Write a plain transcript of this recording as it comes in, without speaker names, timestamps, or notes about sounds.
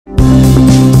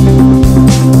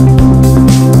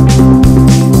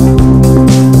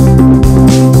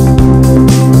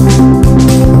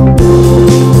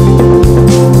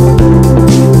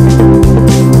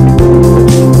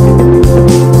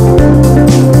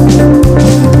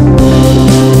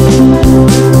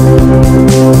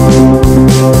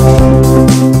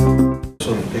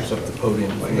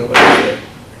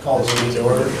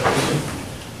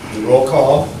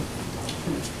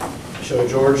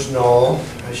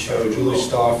show Julie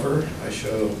Stauffer, I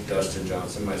show Dustin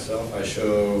Johnson, myself, I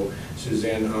show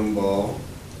Suzanne Umball,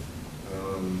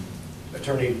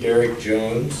 Attorney Derek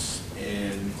Jones,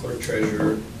 and Clerk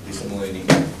Treasurer Lisa Mulaney.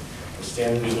 We'll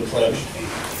stand and do the pledge.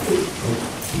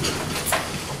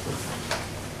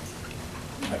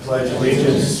 I pledge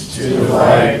allegiance to the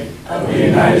flag of the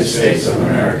United States of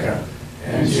America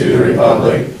and to the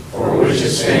republic for which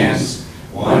it stands,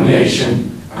 one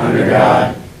nation, under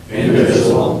God,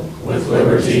 indivisible, with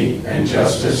liberty and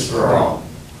justice for all.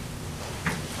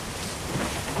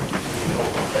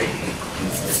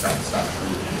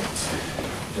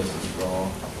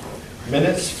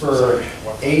 Minutes for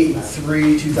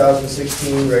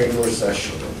 8/3/2016 regular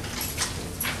session.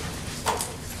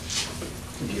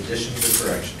 The additions or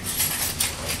corrections?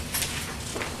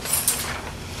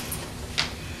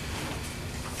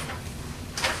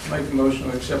 Make the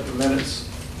motion to accept the minutes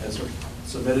as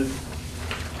submitted.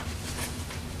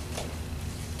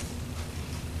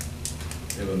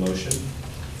 We have a motion to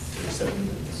accept the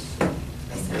minutes.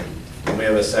 And we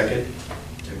have a second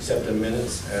to accept the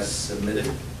minutes as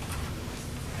submitted.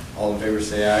 All in favor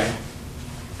say aye.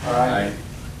 Aye.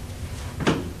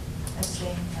 Abstain,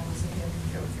 I wasn't here.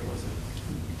 Yeah, there wasn't.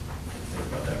 Think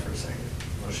about that for a second.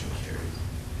 Motion carried.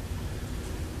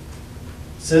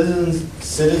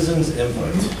 Citizens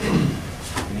input.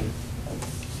 Any?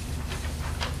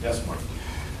 Yes, Mark.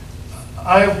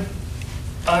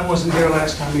 I wasn't here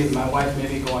last time either. My wife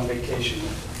made me go on vacation.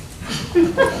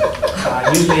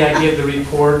 Usually I give the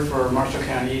report for Marshall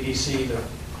County EDC the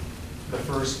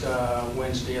first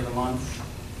Wednesday of the month.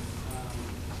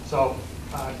 So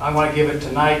I want to give it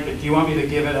tonight, but do you want me to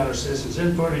give it under citizens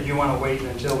input, or do you want to wait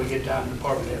until we get down to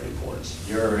department head reports?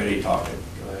 You're already talking.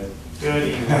 Go ahead. Good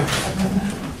evening.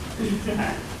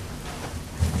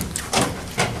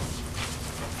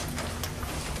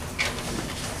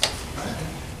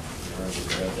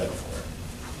 Grab that for it.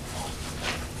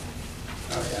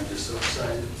 Okay, I'm just so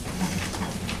excited.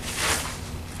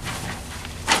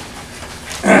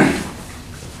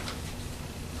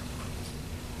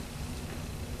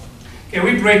 Okay,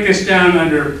 we break this down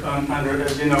under,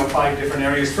 as you know, 5 different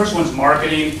areas. First one's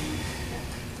marketing.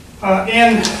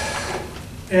 In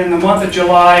the month of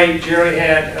July, Jerry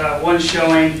had one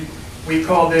showing. We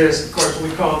call this, of course,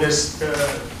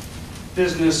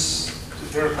 business,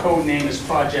 their code name is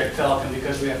Project Falcon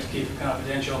because we have to keep it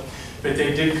confidential. But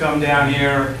they did come down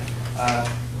here.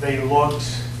 They looked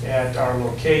at our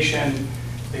location.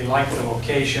 They liked the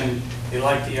location. They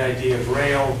liked the idea of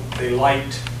rail. They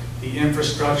liked the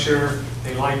infrastructure.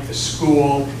 They liked the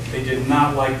school. They did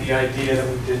not like the idea that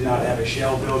we did not have a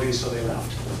shell building, so they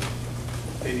left.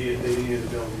 They needed a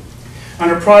building.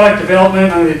 Under product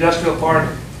development, under the industrial park,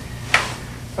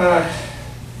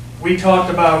 we talked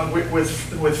about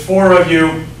with 4 of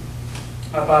you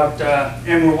about,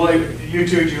 and we're willing, you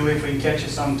too, Julie, if we can catch you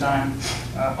sometime,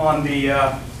 on the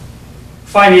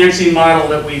financing model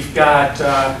that we've got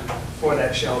for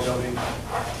that shell building.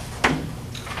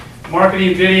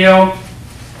 Marketing video.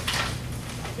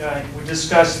 We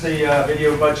discussed the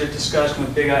video budget discussion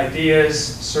with big ideas.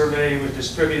 Survey was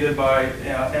distributed by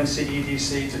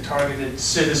MCEDC to targeted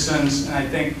citizens, and I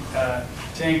think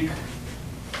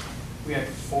we had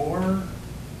 4. I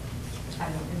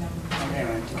don't remember.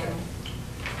 Okay.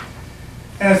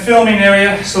 And the filming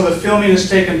area. So the filming has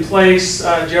taken place.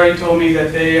 Jerry told me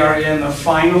that they are in the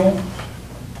final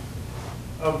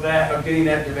of getting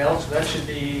that developed. So that should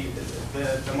be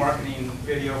the marketing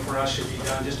video for us should be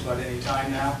done just about any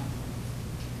time now.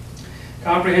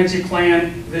 Comprehensive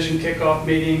plan, vision kickoff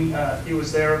meeting, he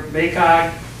was there.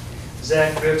 MACOG,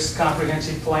 Zach Griff's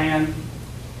comprehensive plan.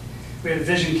 We had a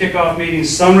vision kickoff meeting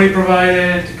summary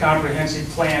provided, comprehensive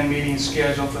plan meeting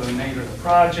scheduled for the remainder of the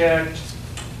project.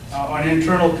 On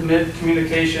internal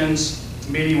communications,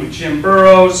 meeting with Jim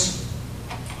Burrows,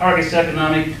 Argos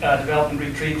Economic Development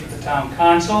Retreat with the Town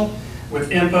Council, with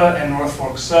IMPA and North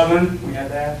Fork Southern, we had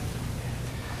that.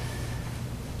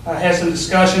 Had some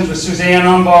discussions with Suzanne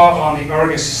Umbach on the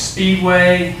Argos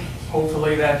Speedway.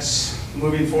 Hopefully that's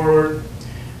moving forward.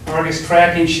 Argos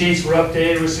tracking sheets were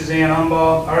updated with Suzanne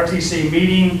Umbach. RTC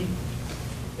meeting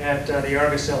at the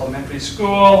Argos Elementary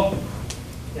School.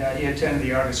 He attended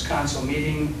the Argos Council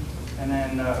meeting. And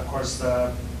then, of course,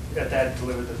 at that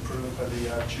delivered the proof of the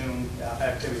June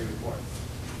activity report.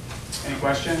 Any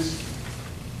questions?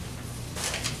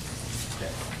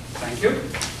 Okay. Thank you.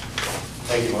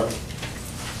 Thank you, Mark.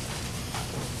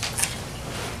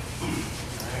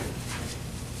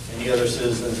 Any other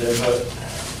citizens input?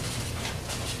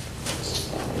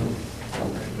 All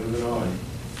right, moving on.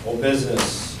 Old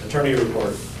business, attorney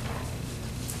report.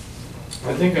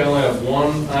 I think I only have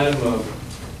one item of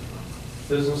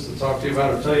business to talk to you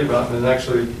about or tell you about, and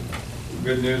actually,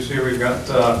 good news here, we've got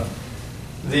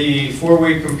the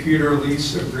 4-way computer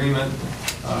lease agreement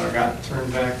got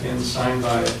turned back in, signed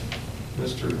by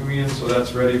Mr. Huyen, so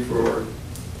that's ready for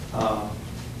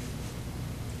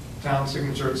town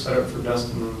signature. It's set up for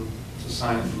Dustin to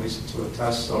sign it and lease it to a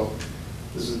test, so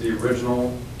this is the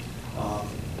original.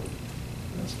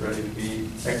 That's ready to be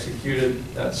executed.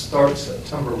 That starts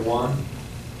September 1,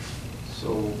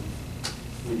 so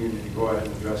we do need to go ahead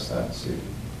and address that and see.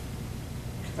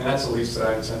 And that's a lease that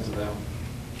I had sent to them.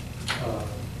 I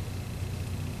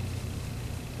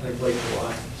think late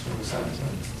July, that's when we sent it to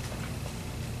them.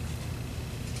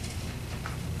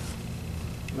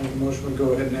 Make a motion, we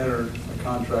go ahead and enter a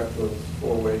contract with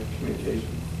 4-way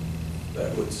communication.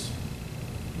 That was,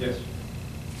 Yes.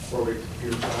 4-way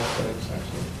computer settings,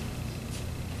 actually.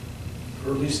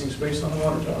 for leasing space on the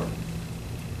water tower.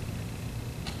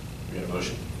 We got a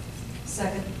motion?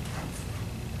 Second.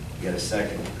 We got a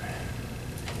second.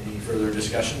 Any further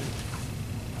discussion?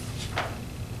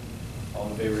 All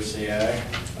in favor say aye.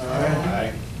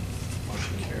 Aye.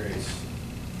 Motion carries.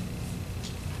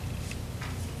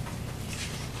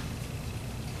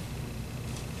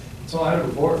 That's all I have to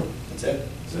report. That's it?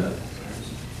 That's it.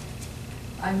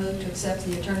 I move to accept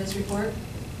the attorney's report.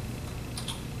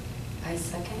 I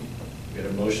second. We got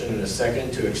a motion and a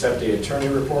second to accept the attorney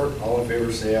report. All in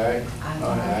favor say aye.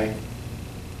 Aye.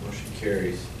 Motion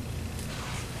carries.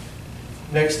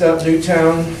 Next up,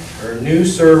 new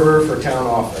server for town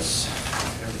office.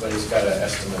 Everybody's got an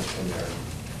estimate in their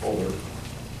folder.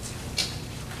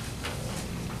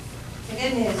 The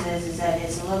good news is that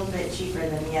it's a little bit cheaper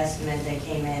than the estimate that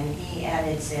came in. He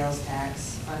added sales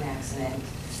tax on accident.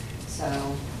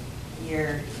 So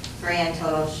your grand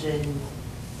total should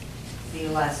be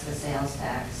less the sales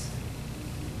tax.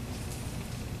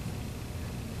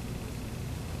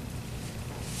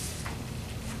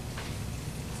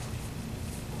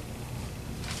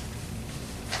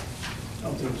 I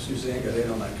don't think Suzanne got in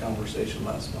on that conversation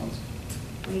last month.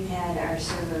 We've had our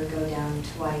server go down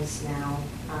twice now.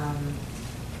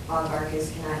 Bob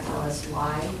Argos cannot tell us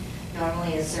why.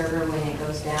 Normally a server, when it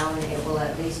goes down, it will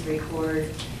at least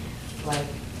record like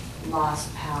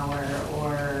lost power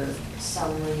or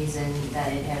some reason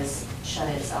that it has shut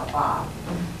itself off.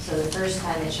 So the first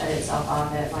time it shut itself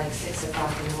off at like 6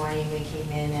 o'clock in the morning, we came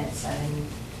in at 7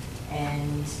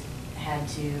 and had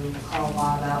to call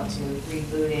Bob out to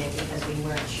reboot it because we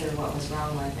weren't sure what was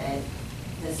wrong with it.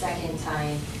 The second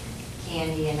time,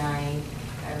 Candy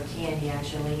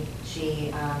actually,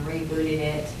 she rebooted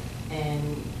it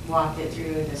and walked it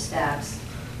through the steps.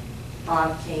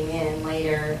 Bob came in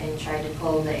later and tried to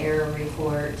pull the error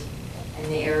report, and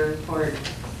the error report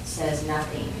says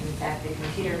nothing. In fact, the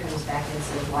computer comes back and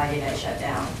says, "Why did I shut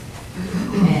down?"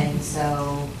 And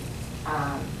so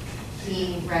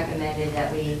he recommended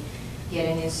that we get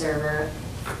a new server.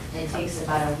 It takes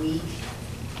about a week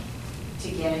to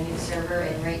get a new server,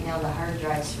 and right now the hard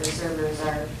drives for servers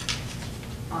are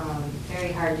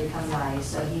very hard to come by.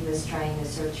 So he was trying to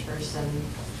search for some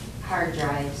hard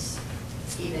drives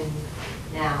even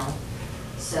now.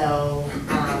 So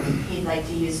he'd like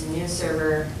to use a new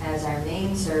server as our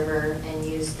main server and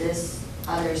use this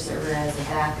other server as a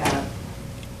backup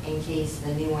in case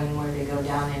the new one were to go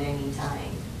down at any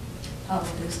time. How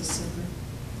old is the server?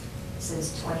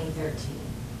 Since 2013.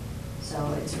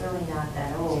 So it's really not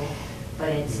that old, but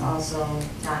it's also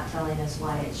not telling us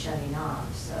why it's shutting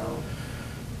off. So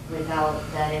without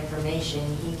that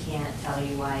information, he can't tell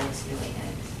you why it's doing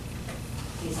it.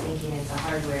 He's thinking it's a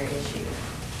hardware issue.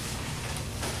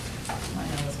 I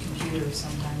know with computers,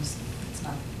 sometimes it's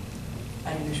not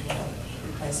unusual to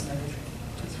replace them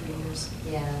every 2-3 years.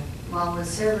 Yeah, well, the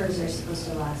servers are supposed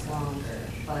to last longer,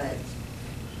 but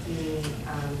he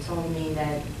told me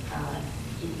that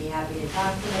he'd be happy to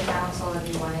talk to the council if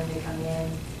he wanted to come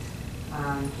in.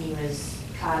 He was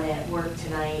caught at work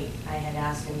tonight. I had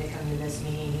asked him to come to this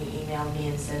meeting. He emailed me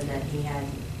and said that he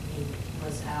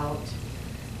was out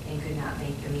and could not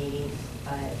make the meeting,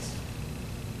 but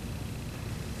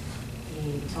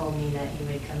he told me that he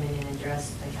would come in and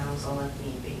address the council if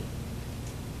need be.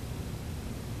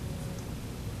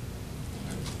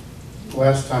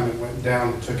 Last time it went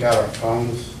down, it took out our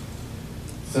phones.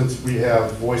 Since we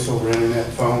have voice over internet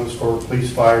phones for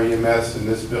police, fire, EMS in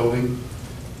this building,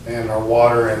 and our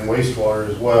water and wastewater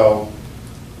as well,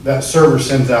 that server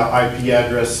sends out IP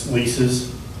address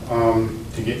leases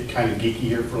to get kind of geeky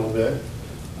here for a little bit.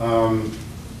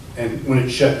 And when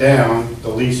it's shut down, the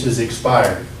lease is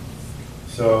expired.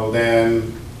 So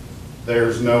then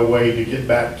there's no way to get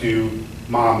back to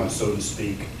mama, so to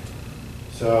speak.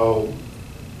 So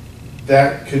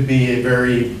that could be a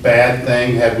very bad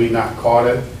thing had we not caught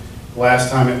it.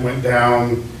 Last time it went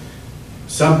down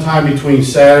sometime between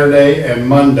Saturday and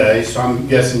Monday, so I'm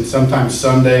guessing sometime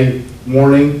Sunday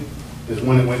morning is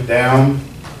when it went down.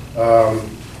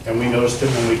 And we noticed it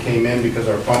when we came in because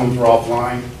our phones were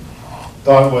offline.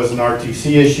 Thought it was an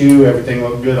RTC issue, everything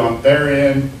looked good on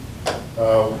their end.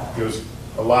 There was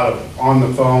a lot of on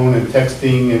the phone and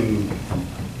texting and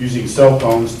using cell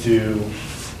phones to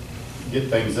get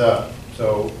things up.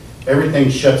 So everything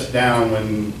shuts down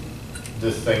when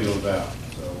this thing goes out.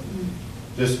 So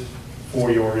just for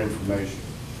your information.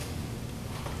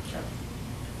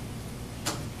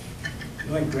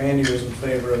 I think Randy was in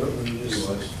favor of it when you just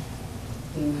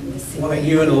We wanted to see wanted what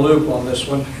you in the loop on this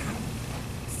one.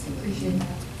 see what you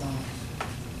thought.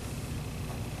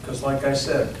 Because like I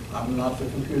said, I'm not the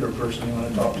computer person you want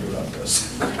to talk to about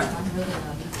this. I'm really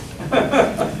not.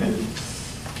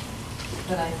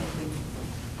 But I think we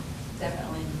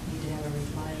definitely need to have a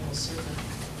reliable server.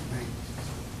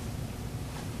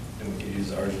 And we could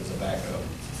use ours as a backup.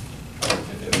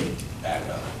 If it would back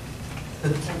up.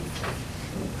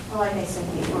 Well, like I said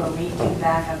before, we do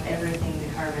back up everything to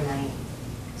carbonite.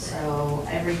 So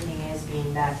everything is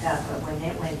being backed up, but when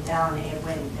it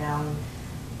went down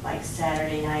like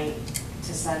Saturday night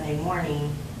to Sunday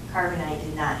morning. Carbonite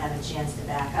did not have a chance to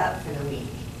back up for the week.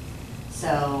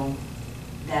 So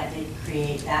that did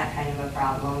create that kind of a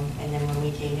problem. And then when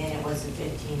we came in, it was the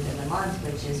 15th of the month,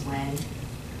 which is when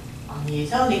the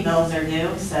utility bills are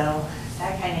due. So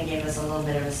that kind of gave us a little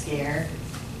bit of a scare.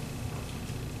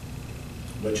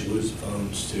 But you lose the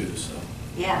phones too, so.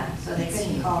 Yeah, so they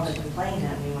couldn't call to complain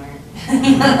that we weren't.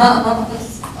 You know,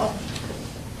 so.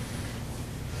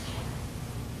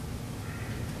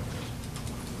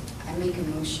 I make a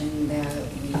motion that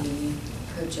we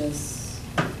purchase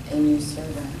a new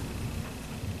server.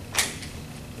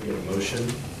 We get a motion.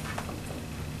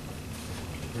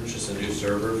 Purchase a new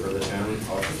server for the town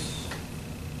office.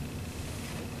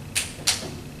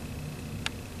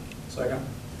 Second?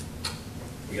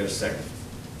 We got a second.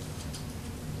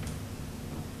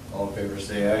 All in favor,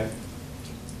 say aye.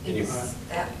 Can you- Is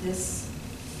that this,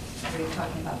 are you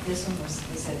talking about this one, or is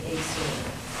it a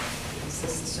server? Is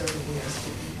this the server we are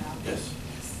speaking about? Yes.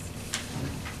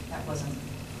 That wasn't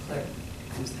clear.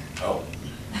 I'm sorry. Oh,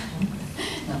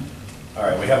 No. all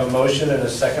right, we have a motion and a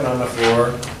second on the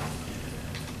floor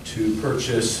to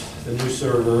purchase the new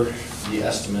server, the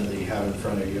estimate that you have in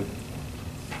front of you.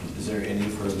 Is there any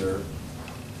further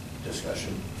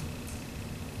discussion?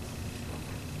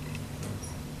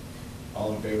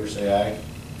 All in favor, say aye.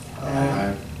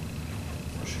 Aye.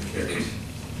 Motion carries.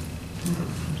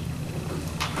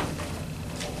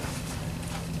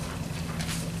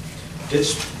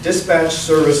 Dispatch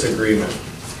service agreement.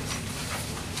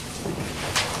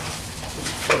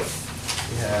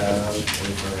 We have in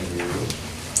front of you.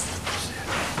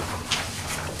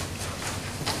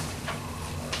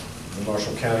 The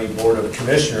Marshall County Board of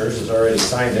Commissioners has already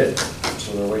signed it,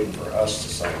 so they're waiting for us to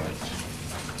sign it.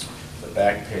 The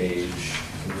back page,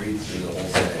 you can read through the whole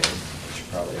thing, which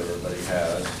probably everybody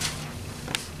has.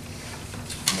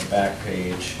 And the back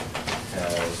page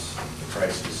has the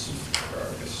prices for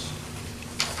Argos.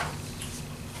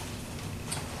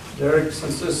 Derek,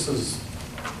 since this is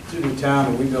to the town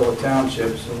and we build a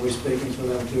township, so are we speaking for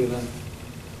them too then?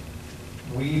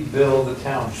 We bill the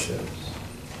townships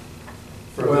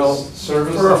for Well, this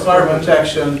service. For a that's fire provided.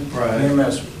 protection, Right.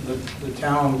 EMS, the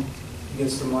town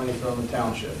gets the money from the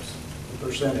townships, the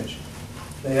percentage.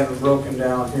 They have it broken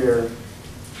down here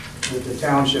that the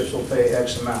townships will pay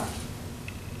X amount.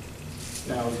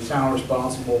 Now, is the town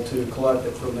responsible to collect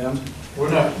it from them? We're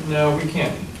not, no, we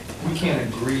can't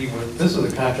agree with, this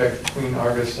is a contract between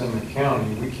Argos and the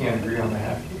county. We can't agree on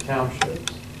behalf of the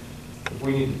townships. If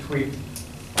we need to tweak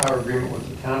our agreement with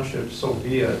the townships, so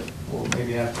be it. We'll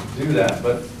maybe have to do that,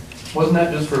 but wasn't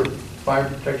that just for fire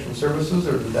protection services,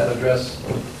 or did that address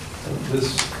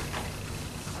this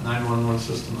 911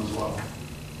 system as well?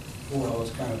 Well,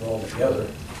 it's kind of all together.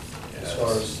 As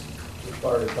far as the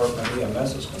fire department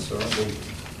EMS is concerned,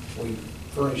 we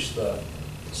furnish the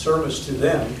service to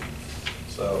them.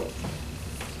 So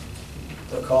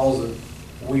the calls that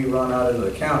we run out into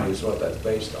the county is what that's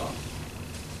based on.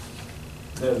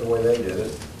 They're the way they did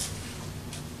it.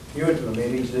 You went to the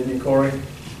meetings, didn't you, Corey?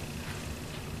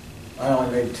 I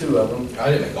only made 2 of them. I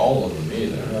didn't make all of them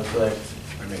either. That's right.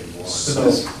 I made one. So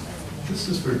this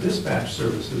is for dispatch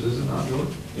services, is it not, George?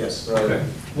 Yes. Okay.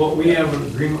 What we have an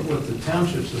agreement with the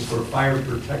townships is for fire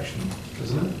protection,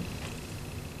 isn't it?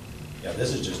 Yeah,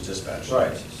 this is just dispatch.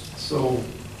 Right. So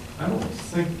I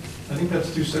think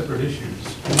that's 2 separate issues.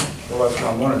 Well, that's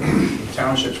what I'm wondering. The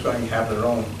township's going to have their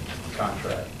own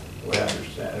contract. the way I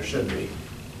understand, there should be.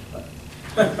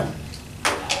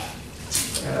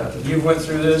 You went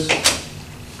through this?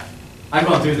 I've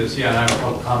gone through this, yeah, and I have a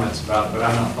couple comments about it, but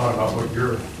I've not thought about what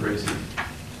you're raising.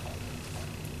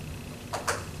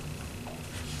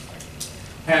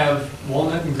 Have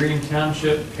Walnut and Green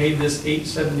Township paid this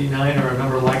 $879 or a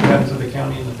number like that to the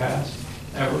county in the past,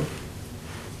 ever?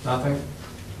 Nothing?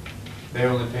 They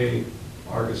only pay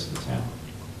Argos, the town.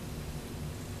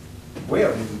 We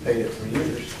haven't even paid it for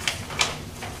years.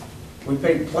 We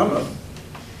paid Plymouth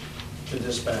to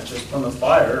dispatch us, Plymouth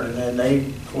Fire, and then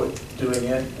they quit doing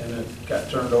it, and it got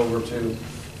turned over to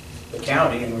the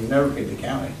county, and we've never paid the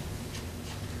county.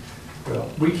 Well,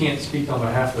 we can't speak on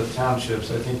behalf of the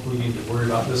townships. I think we need to worry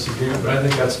about this agreement, but I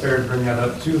think that's fair to bring that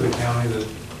up to the county that,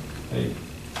 hey,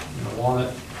 you know,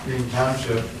 Walnut Green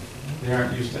Township, they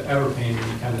aren't used to ever paying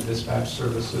any kind of dispatch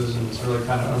services, and it's really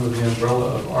kind of under the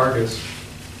umbrella of Argos.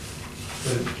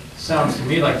 But it sounds to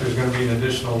me like there's going to be an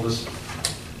additional, this,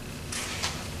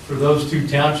 for those two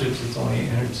townships, it's only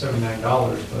 $879,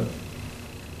 but it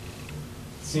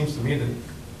seems to me that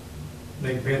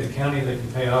they can pay the county, they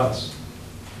can pay us.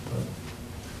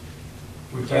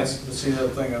 We can't. See, the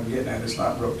thing I'm getting at, it's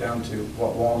not broke down to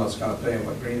what Walnut's gonna pay and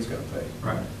what Green's gonna pay.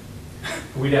 Right.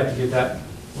 We'd have to get that,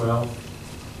 well,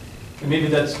 and maybe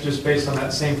that's just based on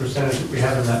that same percentage that we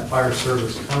have in that fire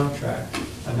service contract.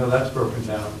 I know that's broken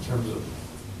down in terms of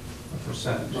a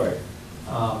percentage. Right.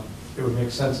 It would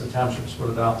make sense the townships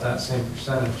would adopt that same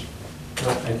percentage.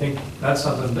 But I think that's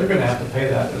something, they're gonna have to pay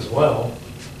that as well.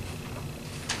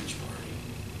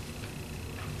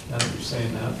 Now that you're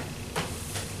saying that.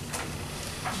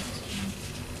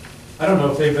 I don't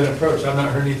know if they've been approached. I've not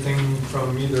heard anything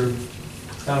from either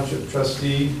township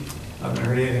trustee. I haven't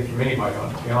heard anything from anybody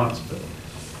on it, to be honest, but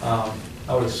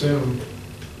I would assume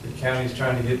the county's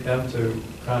trying to get them to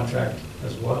contract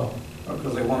as well.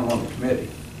 Because they want them on the committee,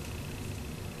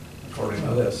 according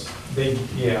to this. They,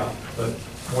 yeah, but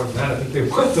more than that, I think they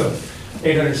want the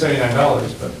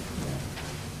 $879, but.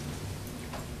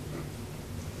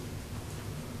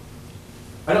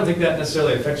 I don't think that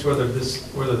necessarily affects whether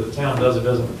the town does or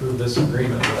doesn't approve this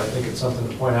agreement, but I think it's something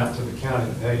to point out to the county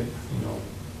that, hey, you know,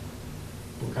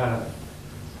 we're kind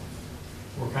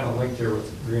of linked here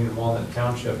with Green and Walnut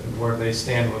Township and where they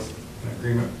stand with an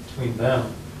agreement between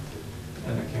them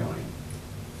and the county.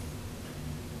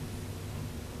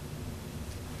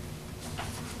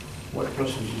 What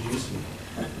questions did you see?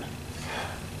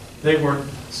 They weren't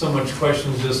so much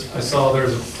questions, just I saw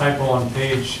there's a typo on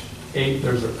page 8,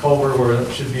 there's a culvert where it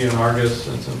should be in Argos,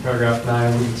 and it's in paragraph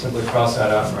 9, we can simply cross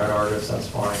that out and write Argos, that's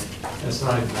fine. It's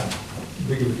not even that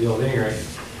big of a deal at any rate.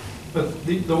 But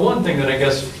the one thing that I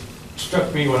guess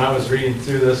struck me when I was reading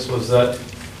through this was that,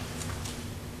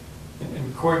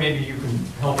 and Corey, maybe you can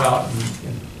help out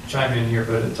and chime in here,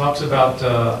 but it talks about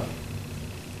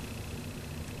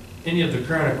any of the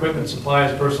current equipment,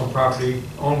 supplies, personal property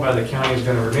owned by the county is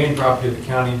going to remain property of the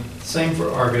county, same for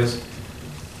Argos.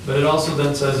 But it also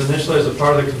then says, initially as a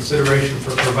part of the consideration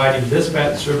for providing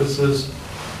dispatch services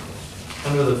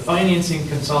under the financing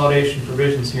consolidation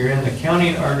provisions herein, the county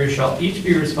and Argos shall each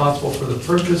be responsible for the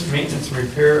purchase, maintenance, and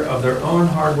repair of their own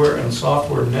hardware and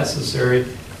software necessary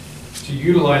to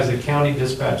utilize the county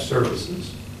dispatch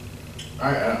services.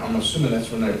 I'm assuming that's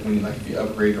when like if you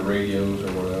upgrade the radios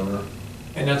or whatever.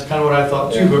 And that's kind of what I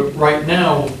thought too, Yeah. but right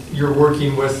now, you're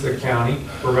working with the county,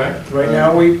 correct? Right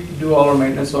now, we do all our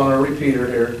maintenance on our repeater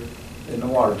here in the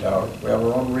water tower. We have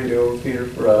our own radio repeater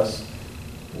for us.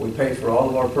 We pay for all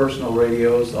of our personal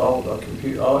radios, all the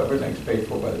everything's paid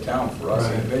for by the town for us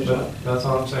Right, individually. that's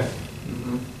all I'm saying.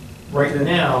 Mhm. Right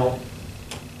now,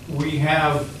 we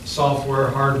have software,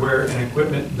 hardware, and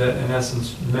equipment that in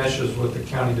essence meshes with the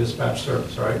county dispatch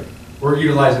service, right? We're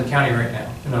utilizing county right now,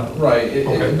 in other words. Right, it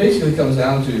Okay. basically comes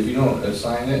down to if you don't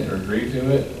assign it or agree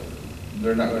to it,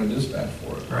 they're not gonna dispatch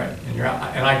for it. Right,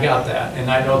 and I got that, and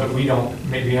I know that we don't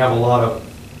maybe have a lot of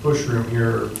push room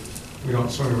here, we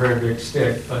don't swing a very big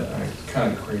stick, but It's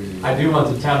kind of crazy. I do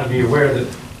want the town to be aware that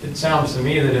it sounds to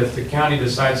me that if the county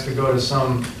decides to go to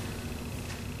some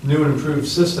new and improved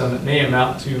system, it may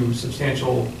amount to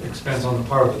substantial expense on the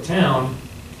part of the town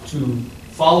to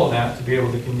follow that to be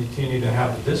able to continue to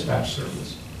have the dispatch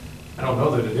service. I don't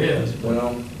know that it is, but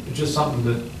Well, it's just something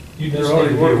that you They're just need to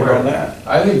already be working aware on of. that.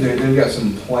 I think they've got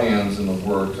some plans in the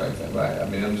works, I think, I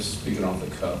mean, I'm just speaking off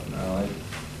the cuff now.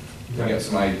 They got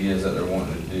some ideas that they're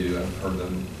wanting to do, I've heard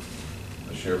them,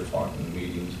 the sheriff talking in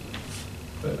meetings,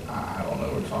 but I don't know,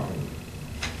 we're talking.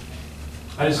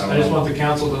 I just want the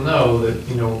council to know that,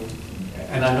 you know,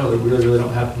 and I know that we really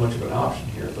don't have much of an option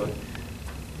here, but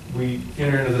we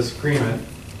enter into this agreement,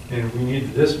 and we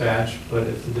need the dispatch, but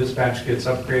if the dispatch gets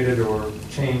upgraded or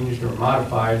changed or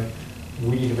modified,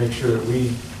 we need to make sure that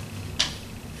we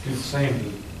do the same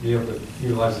to be able to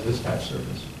utilize the dispatch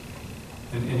service.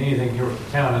 And anything here with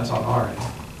the town, that's on our end.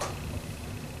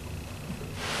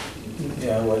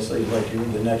 Yeah, Wesley, like you,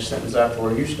 the next sentence after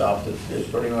where you stopped,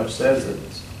 it pretty much says that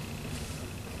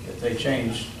if they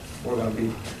change, we're gonna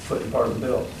be putting part of the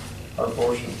bill, our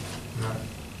portion.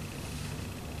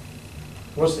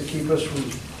 What's to keep us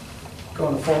from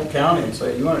going to Fulton County and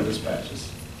say, you want to dispatch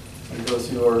us? And go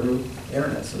through our new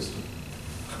internet system.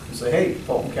 And say, hey,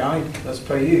 Fulton County, let's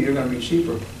pay you, you're gonna be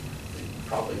cheaper.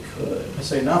 Probably could. I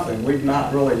say nothing, we've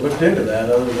not really looked into that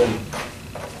other than,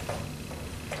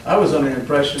 I was under the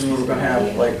impression we were gonna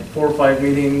have like 4 or 5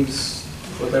 meetings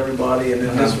with everybody and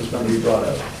then this was gonna be brought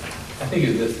up. I think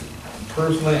it is,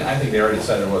 personally, I think they already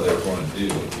decided what they were going to do,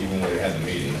 even when they had the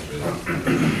meetings.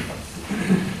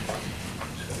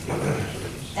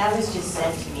 That was just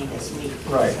said to me this week.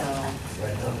 Right.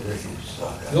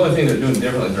 So, The only thing they're doing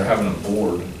differently is they're having a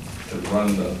board to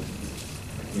run the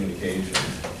communication.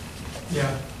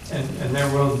 Yeah, and there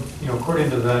will, you know, according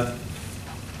to that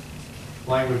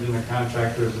language in the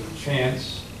contract, there's a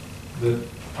chance that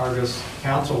Argos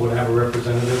Council would have a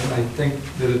representative. And I think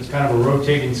that it's kind of a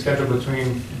rotating schedule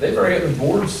between. They've already got the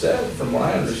board set, from what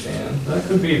I understand. That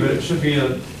could be, but it should be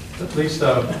at least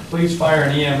a police, fire,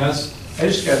 and EMS. I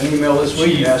just got an email this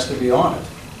week, it has to be on it,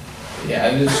 Yeah,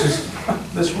 and it's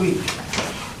just, this week.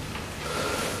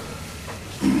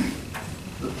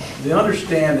 The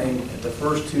understanding at the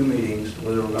first 2 meetings,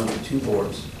 where there were going to be 2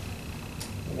 boards,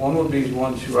 one would be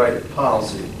one to write a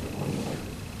policy,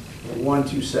 one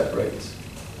to set rates.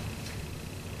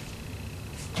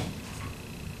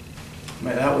 I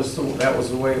mean, that was the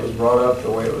way it was brought up,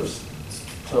 the way it was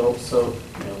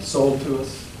sold to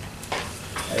us.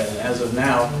 And as of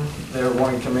now, they're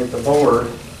going to make the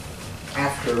board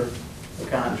after the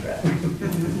contract.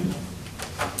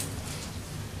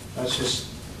 That's just,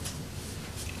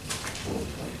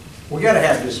 we gotta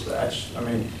have dispatch. I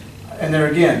mean, and there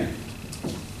again,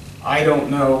 I don't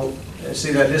know,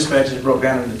 see that dispatch is broke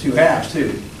down into 2 halves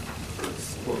too.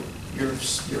 Your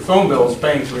phone bill is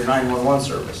paying for your 911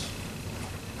 service.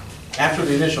 After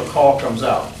the initial call comes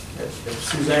out, if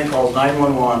Suzanne calls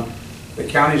 911, the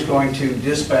county's going to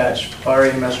dispatch fire,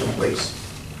 EMS, or police.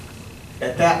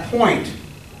 At that point,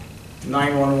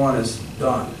 911 is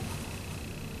done.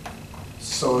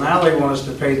 So now they want us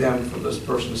to pay them for this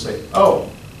person to say, oh,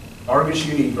 Argus,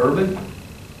 you need bourbon?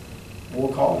 We'll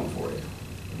call them for you.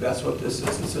 That's what this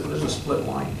is. There's a split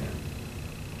line here.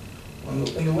 and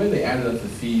the way they added up the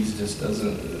fees just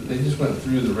doesn't, they just went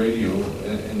through the radio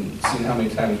and seen how many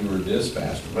times we were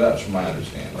dispatched, but that's from my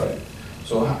understanding. Right.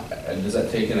 So does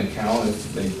that take into account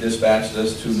if they dispatched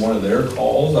us to one of their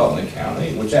calls out in the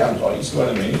county, which happens, you see what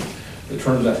I mean? It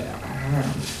turns out,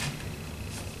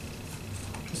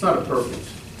 It's not a perfect.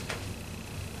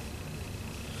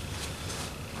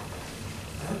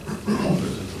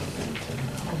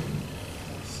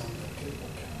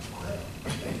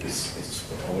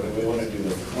 What do we want to do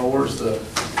with Well, where's the,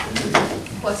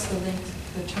 What's the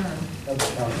length, the term?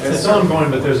 It's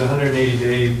ongoing, but there's a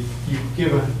 180-day, you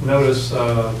give a notice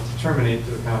to terminate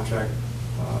the contract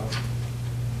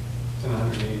in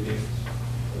 180 days.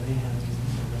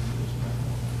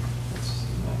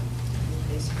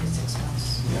 Basically 6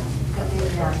 months. but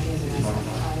they're not giving us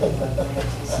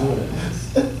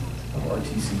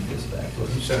RTC dispatch? So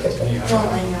he said it to me. Well,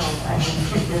 I know, I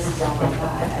mean, this is all I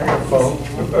got. phone?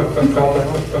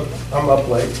 I'm up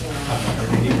late.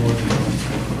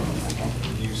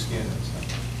 You scan it.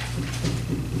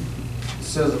 it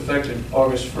says effective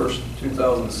August 1st,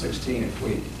 2016, if we.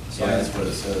 Yeah, that's what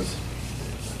it says.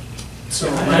 So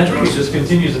I think it just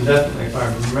continues indefinitely, if I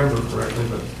remember correctly,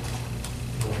 but.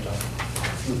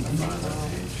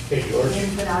 Hey, George. They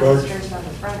put George, Argus on the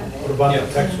front of what it. about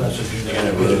the text messaging? They're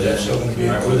gonna put That's still gonna be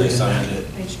right where they included in signed that?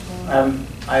 it. Page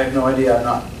 12. I have no idea, I've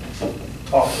not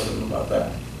talked with them about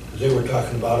that. Because they were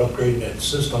talking about upgrading that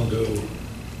system to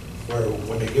where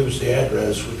when they give us the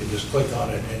address, we can just click on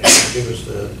it and it will give us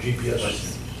the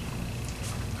GPS.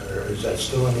 Or is that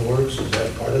still in the works? Is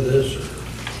that part of this or?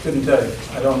 Couldn't tell you,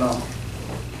 I don't know.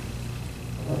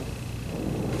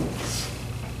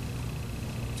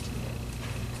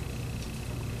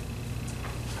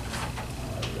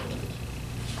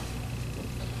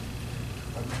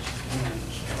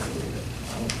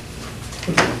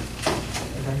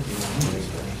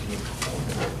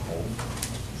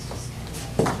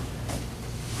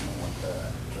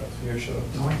 Here, show.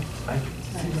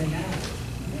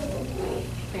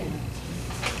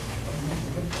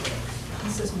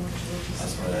 This is more George's.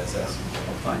 That's where that's at.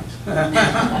 Thanks.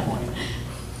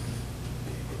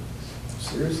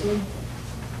 Seriously?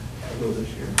 I'll go this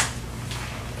year.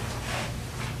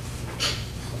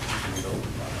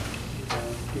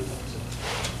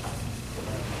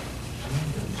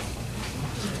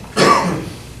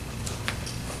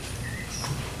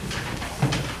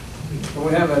 Well,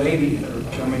 we have that 80,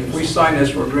 I mean, if we sign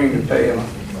this, we're agreeing to pay them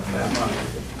that money.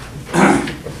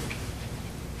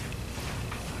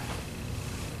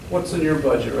 What's in your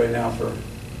budget right now for,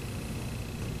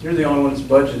 you're the only one that's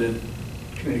budgeted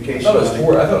I communication thought it was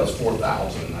money. I thought it was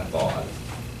 4,000, I thought.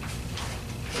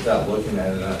 Without looking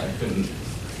at it, I couldn't,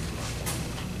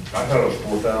 I thought it was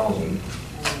 4,000.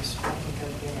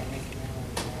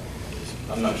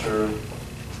 I'm not sure.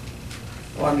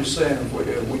 Well, I'm just saying,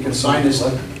 if we can sign this,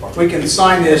 we can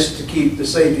sign this to keep the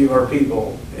safety of our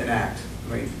people intact.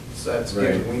 I mean, so that's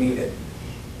given, we need it.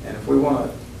 And if we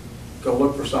want to go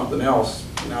look for something else,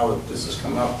 now that this has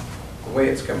come up, the way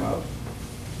it's come up,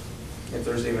 if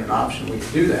there's even an option, we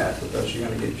can do that, because you're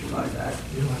going to get your money back.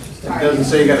 It doesn't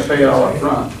say you got to pay it all up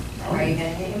front. Are you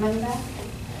gonna get your money back?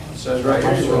 It says right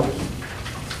here, so.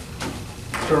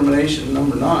 Termination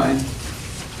number 9.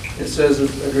 It says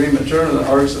that agreement term, the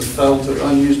Argos is entitled to an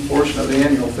unused portion of the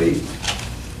annual fee.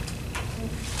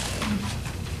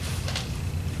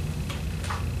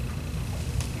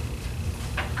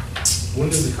 When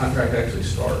did the contract actually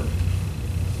start?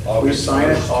 We sign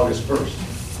it August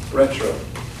 1st, retro.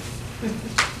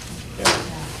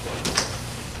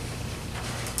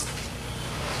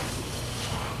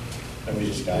 And we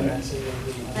just got it.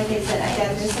 Like I said, I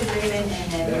got this agreement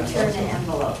and then return the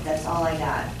envelope, that's all I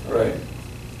got. Right.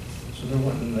 So they're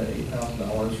wanting the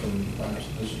 $8,000 from last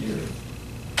this year.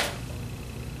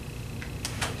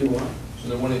 Do what? So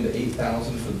they're wanting the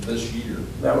 $8,000 for this year.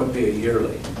 That would be a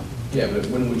yearly. Yeah, but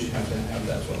when would you have to have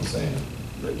that, that's what I'm saying.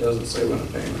 It doesn't say when the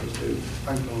payment is due.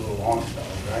 I can go a little long,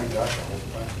 though, I ain't got the whole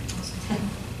thing.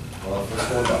 Well, if it's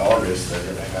going to August, they're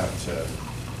gonna have to,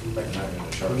 they're not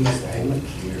gonna charge us the whole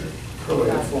year.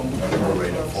 Prorated full.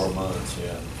 Prorated 4 months,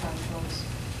 yeah.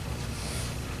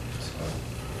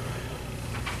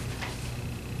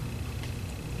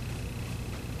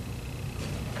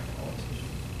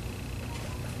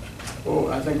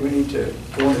 Well, I think we need to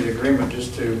go into the agreement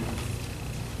just to,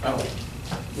 I don't,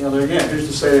 you know, there again, who's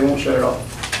to say they won't shut it off?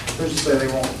 Who's to say they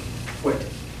won't quit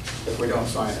if we don't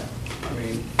sign it? I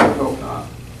mean, I hope not.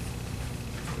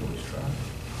 Always try.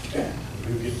 Yeah.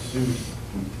 Who gets sued?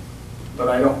 But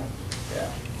I don't,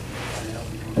 yeah.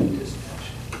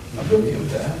 I'm okay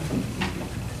with that.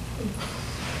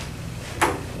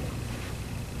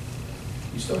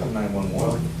 You still have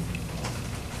 911.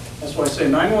 That's why I say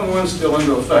 911 is still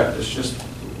into effect, it's just,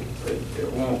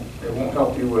 it won't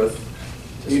help you with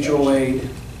mutual aid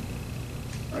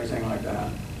or anything like that.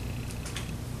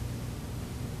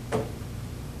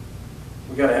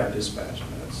 We gotta have dispatch,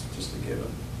 and that's just a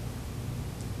given.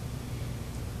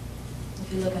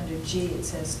 If you look under G, it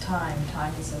says time.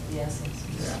 Time is of the essence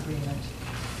of this Yeah. agreement.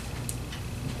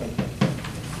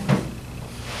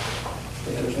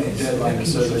 There's no deadline that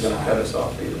says they're gonna cut us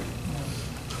off either.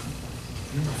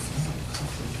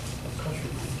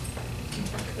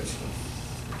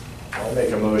 I'll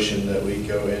make a motion that we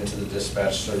go into the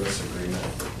dispatch service agreement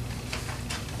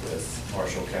with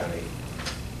Marshall County.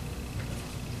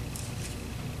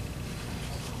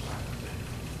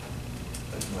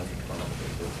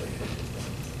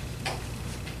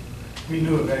 We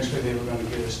knew eventually they were gonna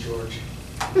get us, George.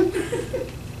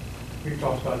 We've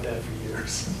talked about that for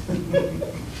years.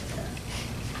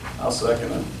 I'll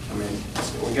second it. I mean,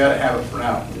 we gotta have it for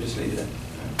now, we just need to.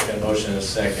 Got a motion and a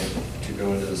second to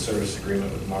go into the service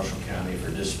agreement with Marshall County for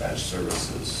dispatch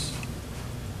services.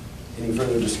 Any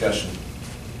further discussion?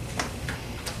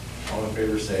 All in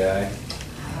favor, say aye.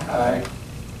 Aye.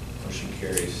 Motion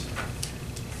carries.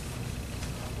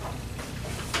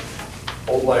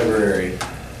 Old library.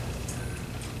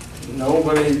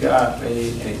 Nobody got me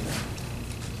anything.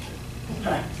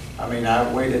 I mean,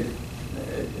 I waited,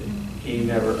 he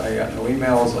never, I got no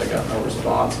emails, I got no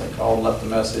response, I called, left a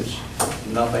message,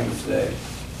 nothing today,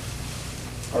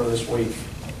 or this week.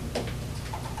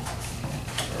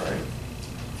 All right.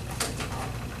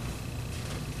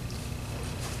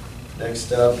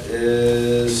 Next up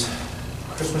is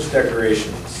Christmas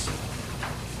decorations.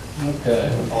 Okay,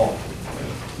 Oh,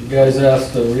 you guys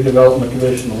asked the redevelopment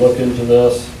commission to look into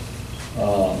this.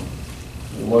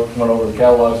 We went over the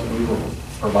catalogs that we were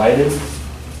provided.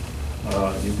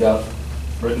 You've got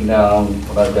written down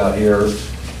what I've got here.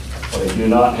 What I do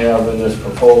not have in this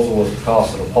proposal is the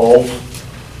cost of the poles.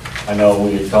 I know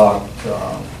we had talked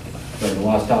during the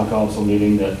last town council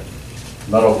meeting that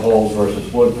metal poles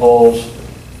versus wood poles.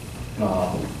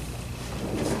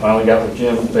 Finally got with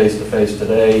Jim face to face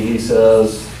today. He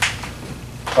says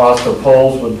Cost of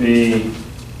poles would be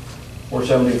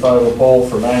 $475 a pole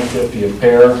for $950 a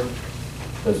pair,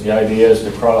 because the idea is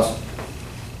to cross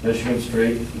Michigan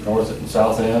Street, north and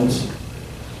south ends,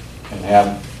 and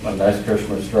have a nice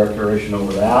Christmas decoration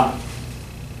over that.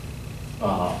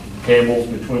 Cables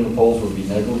between the poles would be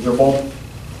negligible.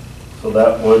 So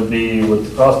that would be, with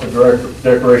the cost of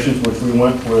decorations, which we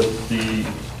went with the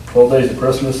 12 Days of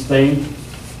Christmas theme,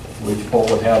 each pole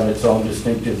would have its own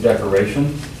distinctive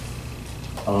decoration.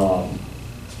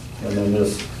 And then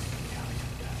this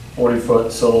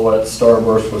 40-foot silhouette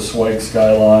starburst with swag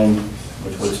skyline,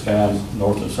 which would span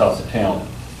north and south of town.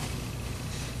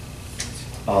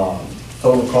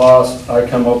 Total cost I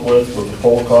come up with the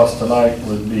pole cost tonight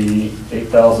would be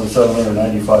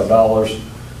 $8,795,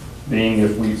 being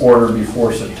if we order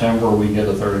before September, we get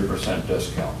a 30%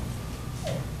 discount.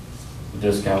 The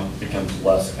discount becomes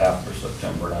less after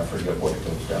September, and I forget what it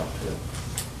goes down to.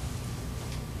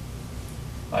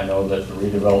 I know that the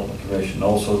redevelopment commission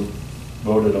also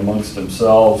voted amongst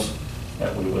themselves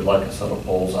that we would like a set of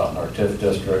poles out in our TIF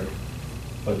district,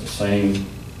 but the same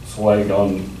swag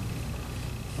on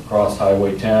across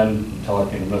Highway 10,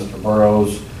 talking to Mr.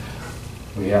 Burrows,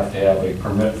 we have to have a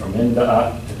permit from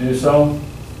NDOT to do so,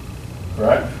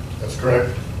 correct? That's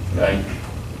correct. Okay,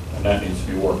 and that needs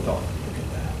to be worked on.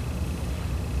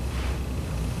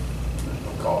 There's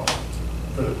no cost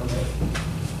for the permit.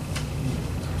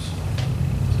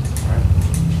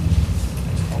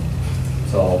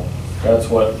 So that's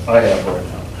what I have right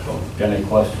now. So if you got any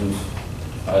questions,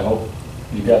 I hope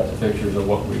you got the pictures of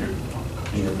what we're,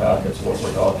 in your packets, what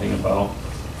we're talking about.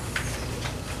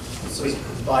 So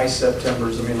by September,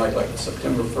 does it mean like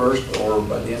September 1st or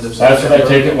by the end of That's September? what I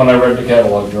take it when I read the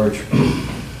catalog, George.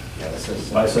 Yeah, that says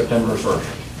By September 1st.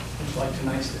 Looks like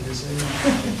tonight's the decision.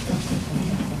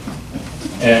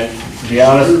 And to be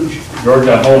honest, George,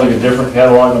 I'm holding a different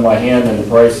catalog in my hand, and the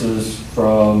prices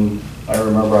from, I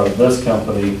remember out of this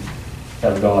company,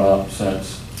 have gone up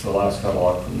since the last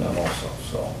catalog from them also,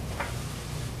 so.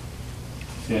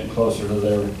 Getting closer to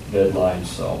their deadline,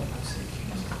 so.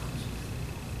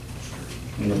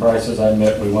 And the prices I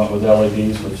met, we went with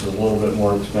LEDs, which is a little bit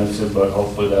more expensive, but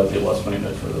hopefully that'll be less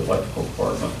maintenance for the electrical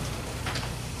department.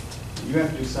 You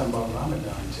have to do something about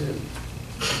Ramadan too.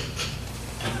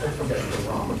 I forgot your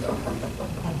Ramadan.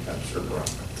 That's your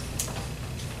Ramadan.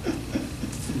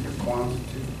 Your Kwanzaa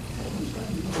too.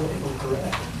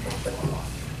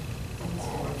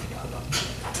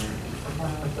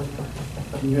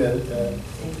 Can you edit that?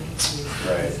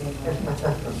 Right.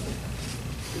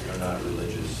 You're not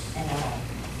religious.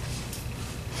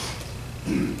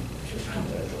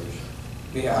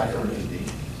 Yeah, I heard it,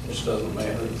 which doesn't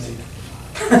matter.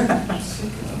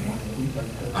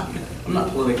 I'm not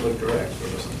politically correct.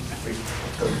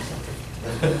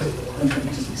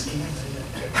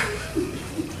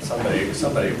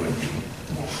 Somebody would be.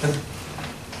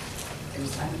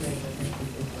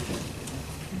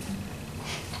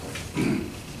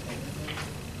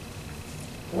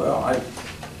 Well,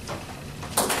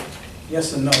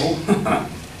 yes and no.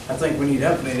 I think we need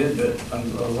updated, but I'm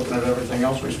looking at everything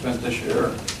else we spent this year,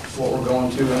 what we're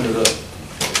going to under the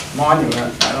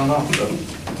monument, I don't know.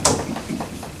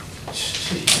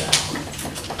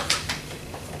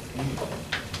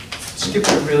 Skip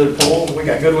every other poll, we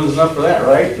got good ones enough for that,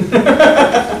 right?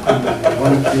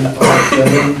 1, 3, 5,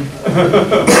 7.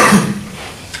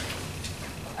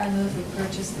 I move we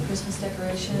purchase the Christmas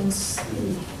decorations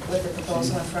with the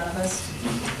proposal in front of us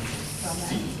from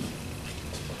that.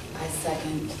 I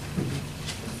second.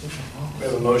 We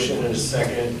have a motion and a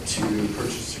second to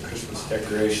purchase the Christmas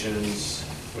decorations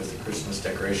with the Christmas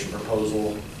decoration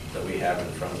proposal that we have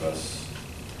in front of us.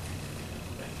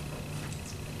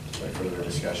 Any further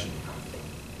discussion?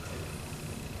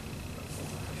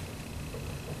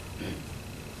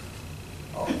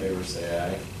 All in favor, say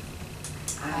aye.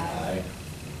 Aye.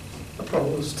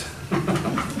 Opposed.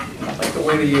 I'd like to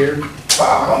wait a year.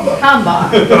 Humbug.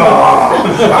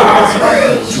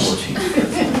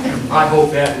 I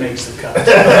hope that makes the cut.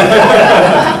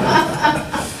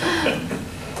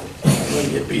 I'm gonna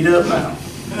get beat up now.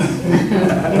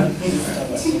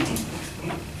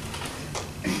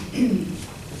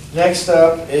 Next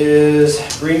up is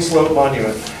Green Slope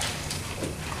Monument.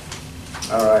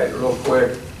 All right, real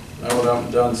quick, I went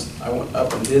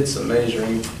up and did some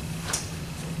measuring.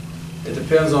 It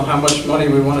depends on how much money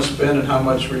we want to spend and how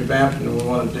much revamping we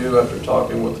want to do after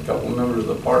talking with a couple members of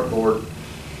the park board.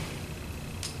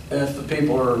 And if the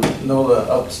people know the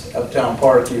Uptown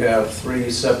Park, you have 3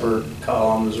 separate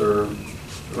columns or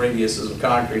radiuses of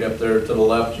concrete. Up there to the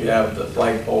left, you have the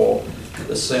flagpole.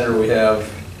 The center, we have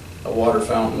a water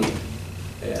fountain.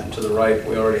 And to the right,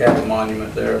 we already have a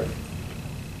monument there.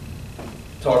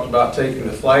 talked about taking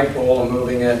the flagpole and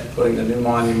moving it, putting the new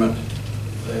monument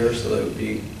there so that it would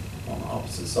be on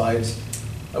opposite sides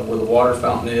of where the water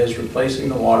fountain is, replacing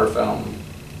the water fountain,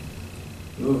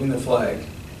 moving the flag.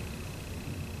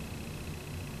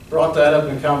 Brought that up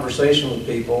in conversation with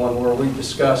people, and where we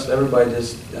discussed, everybody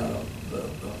just, the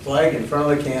flag in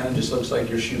front of the cannon just looks like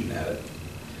you're shooting at it.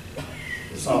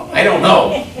 So, I don't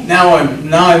know. Now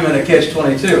I'm in a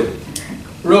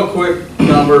catch-22. Real quick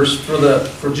numbers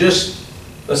for just,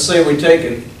 let's say we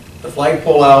taken the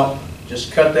flagpole out,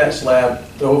 just cut that slab,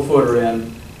 throw a footer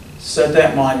in, set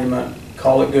that monument,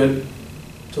 call it good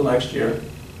till next year.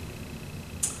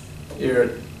 You're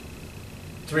at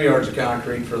 3 yards of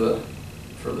concrete for the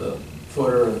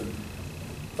footer and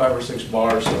 5 or 6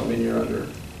 bars, so I mean you're under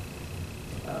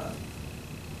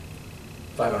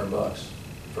 $500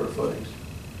 for the footings.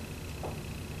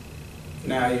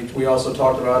 Now, we also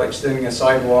talked about extending a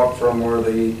sidewalk from where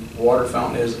the water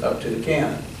fountain is up to the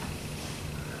cannon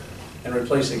and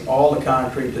replacing all the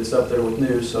concrete that's up there with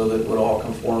new so that it would all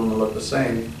conform and look the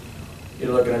same.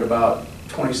 You're looking at about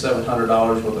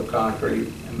 $2,700 worth of concrete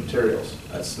and materials.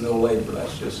 That's no labor,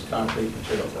 that's just concrete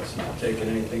materials. That's not taking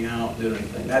anything out, doing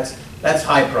anything. That's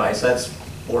high price, that's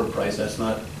board price, that's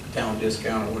not town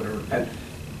discount or whatever. And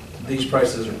these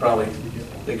prices are probably,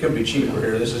 they could be cheaper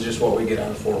here. This is just what we get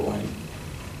out of Fort Wayne.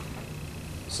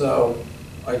 So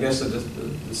I guess the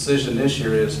decision this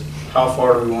year is how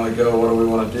far do we want to go, what do we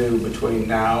want to do between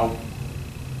now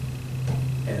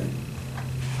and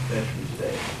Veterans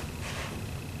Day?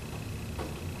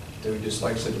 Do we just,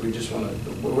 like I said, do we just want to,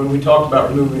 when we talked about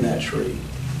removing that tree,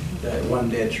 that one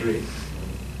dead tree,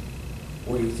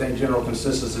 we think general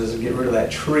consensus is to get rid of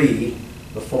that tree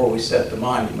before we set the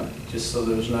monument, just so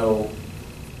there's no,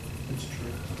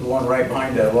 the one right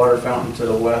behind that water fountain to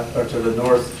the west, or to the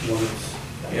north.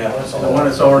 Yeah, the one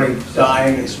that's already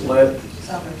dying and split.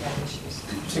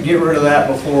 To get rid of that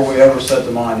before we ever set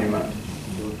the monument.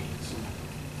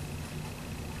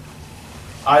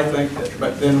 I think that,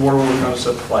 but then where are we going to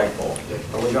set the flagpole?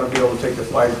 Are we going to be able to take the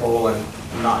flagpole and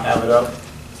not have it up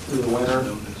through the winter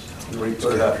and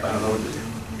re-put it up? I don't know.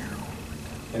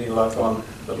 Any luck on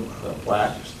the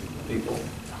plaque people?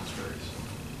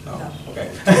 No?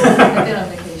 Okay. I've been on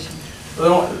vacation.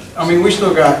 Well, I mean, we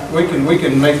still got, we can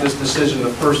make this decision the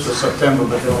 1st of September,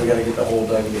 but then we got to get the hole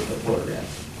dug and get the footer in,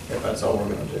 if that's all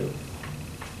we're going to do.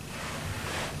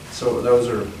 So those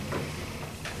are,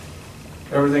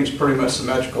 everything's pretty much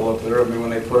symmetrical up there. I mean, when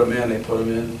they put them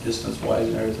in distance-wise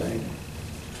and everything.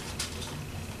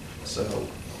 So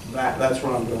that's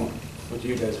where I'm going with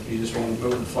you guys. If you just want to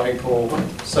move the flagpole,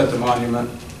 set the monument,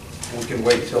 we can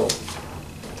wait till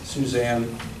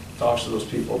Suzanne talks to those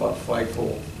people about the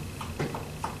flagpole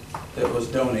that was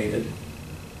donated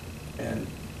and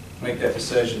make that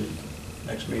decision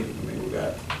next meeting. I mean, we've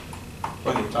got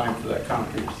plenty of time for that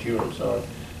concrete to cure, so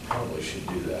I probably should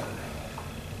do that.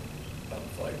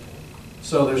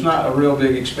 So there's not a real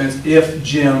big expense if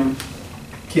Jim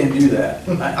can do that.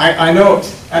 I know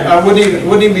I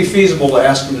wouldn't even be feasible to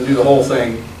ask him to do the whole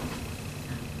thing.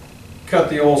 Cut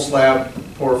the old slab,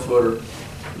 pour a footer.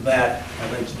 That I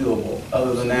think is doable.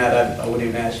 Other than that, I wouldn't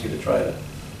even ask you to try to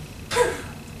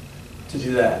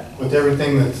do that. With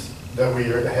everything that we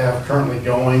have currently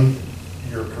going,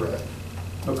 you're correct.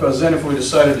 Because then if we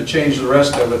decided to change the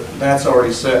rest of it, that's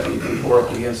already set and you can pour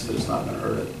up against it, it's not going to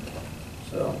hurt it.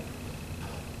 So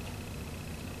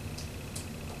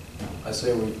I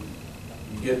say you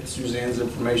get Suzanne's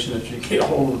information if you get a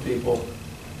hold of people,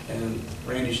 and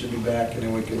Randy should be back, and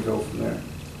then we can go from there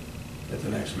at the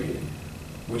next meeting.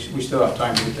 We still have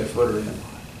time to get that footer in,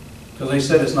 because they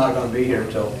said it's not going to be here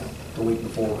until the week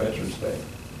before Veterans Day.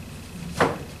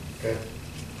 Okay.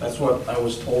 That's what I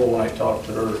was told when I talked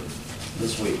to her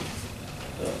this week,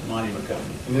 the monument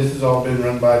company. And this has all been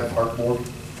run by the park board?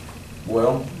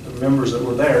 Well, the members that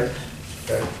were there.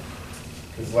 Okay.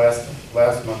 Because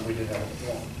last month we did have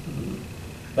one.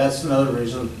 That's another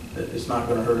reason that it's not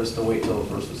going to hurt us to wait till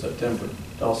the 1st of September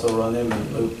to also run them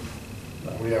in the loop.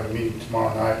 We have a meeting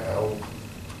tomorrow night, I hope.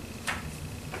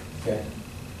 Okay.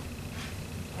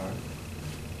 All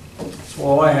right. That's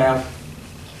all I have.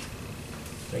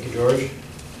 Thank you, George.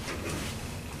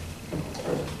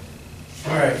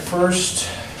 All right, first,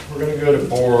 we're gonna go to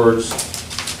boards.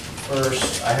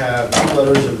 First, I have 2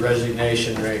 letters of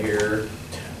resignation right here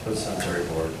for the cemetery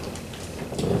board,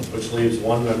 which leaves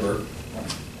 1 member.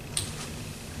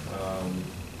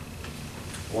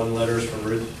 1 letter is from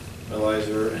Ruth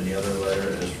Millizer, and the other letter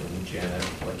is from Janet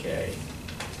McKay.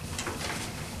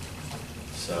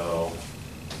 So,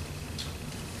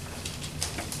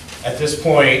 at this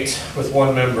point, with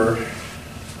 1 member,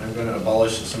 I'm going to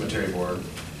abolish the cemetery board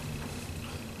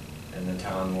and the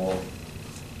town will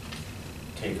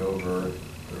take over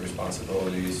the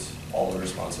responsibilities, all the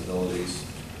responsibilities,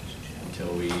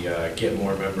 until we get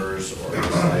more members or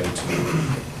decide to,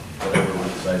 whatever we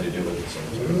decide to do with the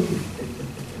cemetery.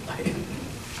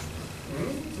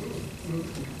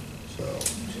 So,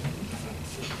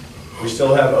 we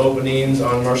still have openings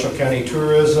on Marshall County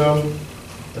Tourism,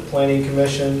 the Planning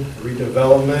Commission,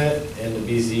 Redevelopment, and the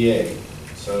BZA.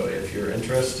 So if you're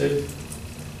interested,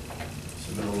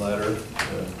 submit a letter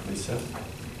to Lisa.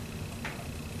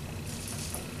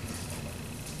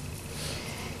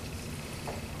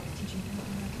 Did you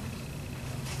have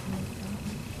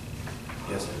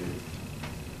Yes, I do.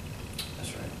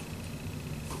 That's right.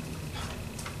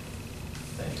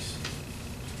 Thanks.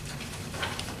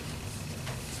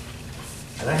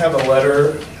 And I have a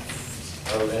letter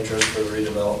of interest for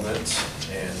redevelopment,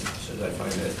 and as soon as I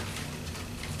find it,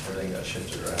 everything got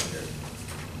shifted around here.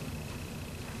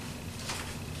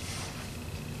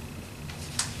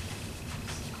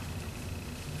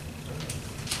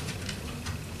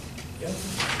 Yep.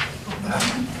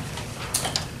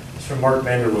 It's from Mark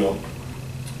Vanderweel.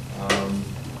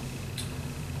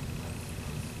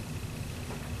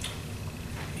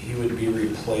 He would be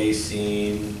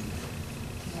replacing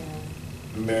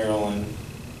Marilyn.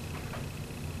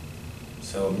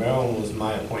 So Marilyn was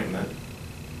my appointment.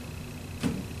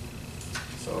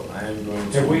 So I am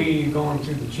going to. Have we gone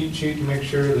through the cheat sheet to make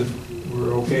sure that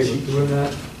we're okay with doing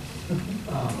that?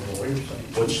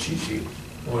 Which cheat sheet?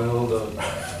 Well, the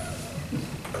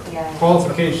Yeah.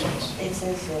 qualifications. It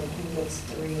says that he gets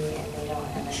 3 and they don't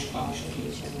have any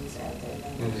qualifications other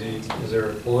than. Is there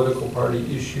a political party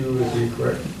issue? Is he a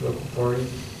correct political party?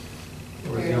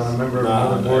 Or is he on a member of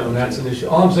another board and that's an issue?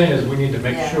 All I'm saying is we need to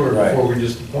make sure Right. before we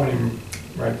just appoint him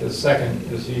right this second,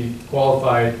 is he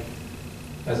qualified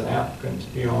as an applicant to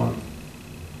be on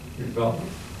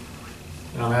redevelopment?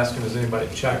 And I'm asking, has anybody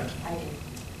checked? I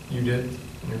do. You did?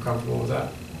 And you're comfortable with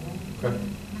that? Okay.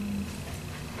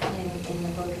 In the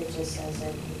book, it just says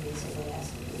that he basically has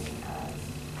to be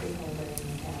freeholder in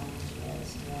the town, which he has,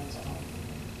 he owns a home.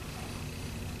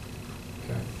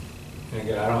 Okay. And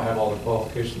again, I don't have all the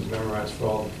qualifications memorized for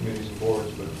all the committees and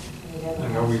boards, but I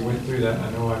know we went through that, and I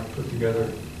know I put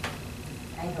together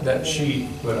that sheet,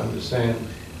 but I'm just saying,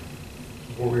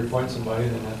 before we appoint somebody,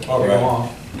 then have to All take right. them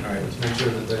off. All right. Let's make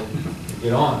sure that they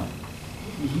get on.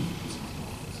 Do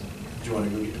you want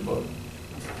to go get the book?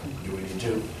 Do we need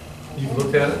to? You've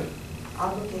looked at it?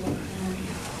 I'll look at it.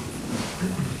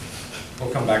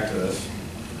 We'll come back to this.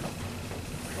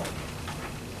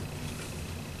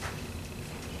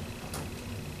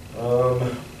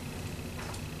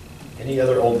 Any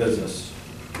other old business?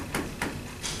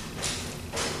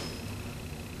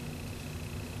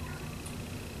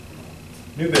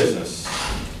 New business?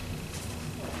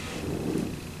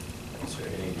 Is there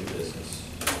any new business?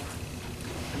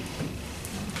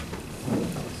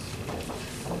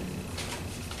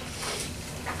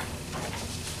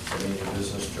 Any new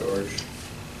business, George?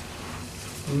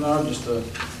 No,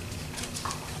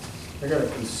 I got a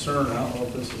concern, I don't know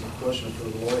if this is a question for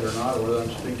the lawyer or not, or whether I'm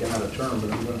speaking out of turn,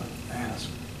 but I'm gonna ask.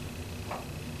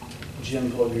 Jim,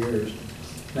 plug your ears.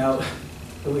 Now,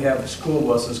 we have school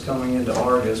buses coming into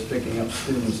Argos, picking up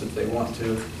students if they want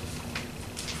to.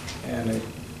 And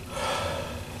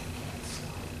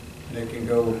they can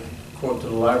go, quote, to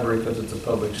the library because it's a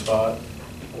public spot,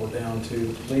 or down to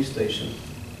the police station.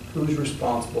 Who's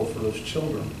responsible for those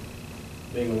children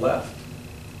being left?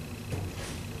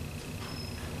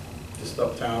 Just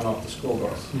uptown off the school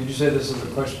bus. Did you say this is a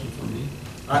question for me?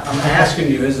 I'm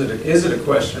asking you, is it a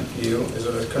question for you? Is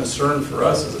it a concern for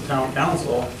us as a town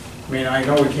council? I mean, I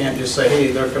know we can't just say,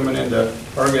 hey, they're coming into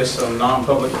Argos on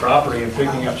non-public property and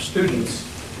picking up students.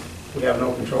 We have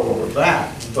no control over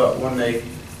that. But when they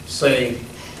say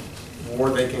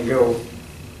where they can go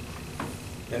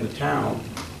in the town,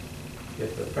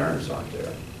 if the parents aren't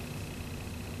there.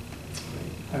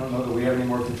 I don't know that we have any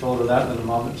more control over that than the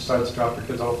mom that decides to drop her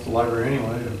kids off at the library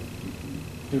anyway to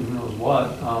do who knows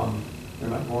what. They're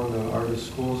not going to Argos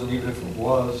schools, and even if it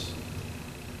was,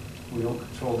 we don't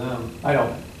control them. I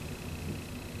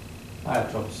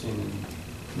have trouble seeing any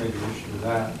major issue with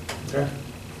that. Okay.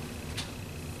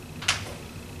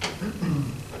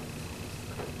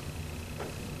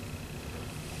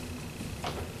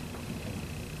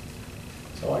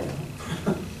 That's all I got.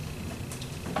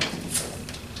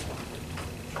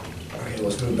 Okay,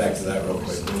 let's move back to that real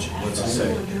quick. What's it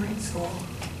say? During school.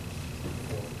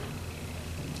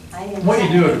 What you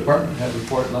do a department head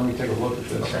report, let me take a look at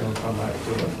this and then come back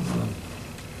to it.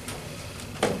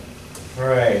 All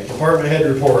right, department head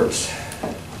reports.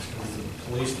 Let's go with the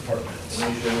police department.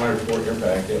 Usually in my report in your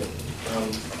packet.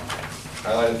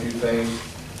 highlight a few things.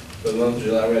 For the month of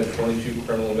July, we had 22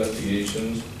 criminal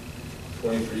investigations,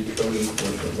 23 code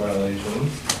enforcement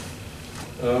violations.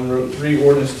 Wrote 3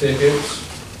 ordinance tickets,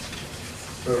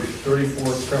 wrote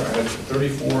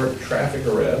 34 traffic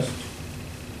arrests,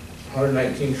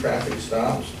 119 traffic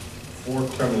stops, 4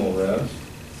 criminal arrests,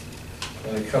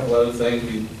 and a couple other things.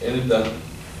 We ended the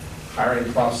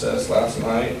hiring process last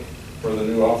night for the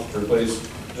new officer to replace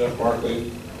Jeff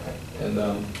Markley, and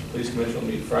the police commission will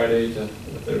meet Friday to,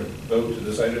 with their vote to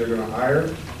decide who they're going to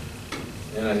hire.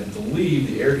 And I believe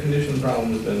the air conditioning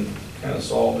problem has been kind of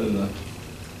solved in the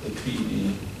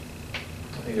PD. I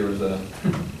think there was a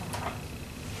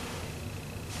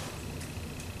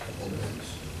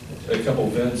couple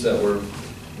vents that were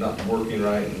not working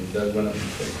right, and Doug went up and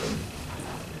fixed them.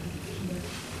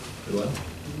 Do what?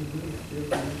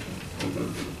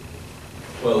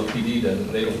 Well, the PD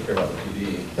doesn't, they don't care about the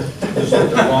PD. Just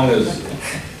as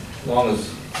long as,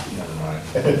 never mind.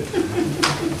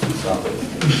 Stop it.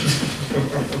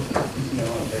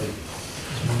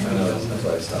 I know, that's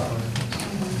why I stopped.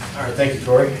 All right, thank you,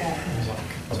 Corey.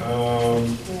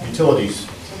 Utilities.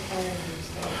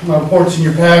 My report's in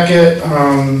your packet.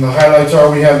 The highlights are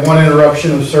we had 1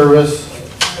 interruption of service.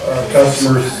 Our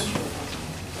customer's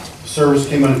service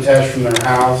came unattached from their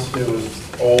house. It was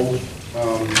old.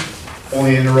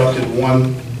 Only interrupted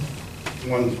one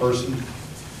person.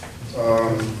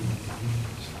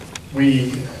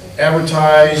 We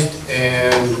advertised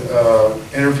and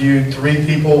interviewed 3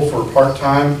 people for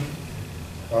part-time.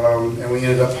 And we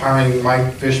ended up hiring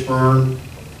Mike Fishburne.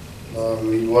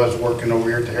 He was working over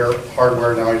here at the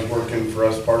hardware, now he's working for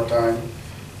us part-time.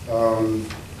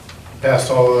 Passed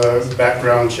all the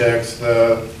background checks,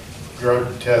 the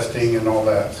drug testing and all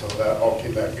that, so that all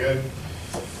came back good.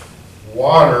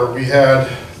 Water, we had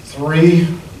 3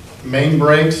 main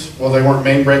breaks. Well, they weren't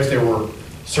main breaks, they were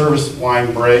service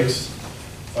line breaks.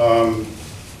 2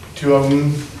 of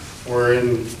them were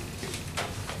in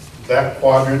that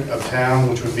quadrant of town,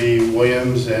 which would be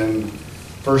Williams and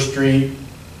First Street.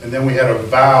 And then we had a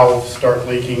valve start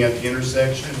leaking at the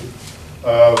intersection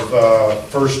of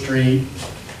First Street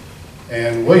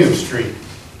and Williams Street.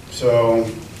 So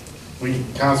we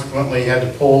consequently had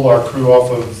to pull our crew off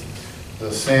of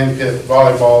the sand pit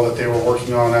volleyball that they were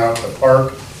working on out at the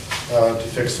park to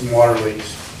fix some water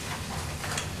leaks.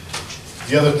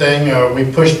 The other thing, we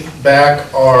pushed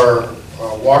back our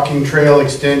walking trail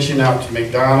extension out to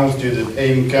McDonald's due to the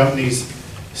paving company's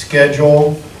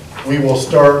schedule. We will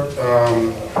start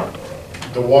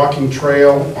the walking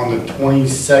trail on the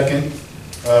 22nd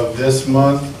of this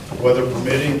month, weather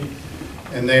permitting,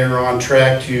 and they are on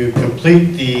track to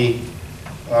complete the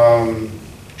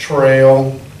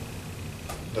trail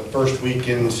the first week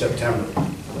in September.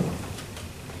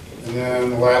 And then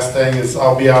the last thing is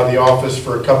I'll be out of the office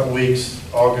for a couple weeks,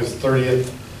 August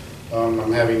 30th.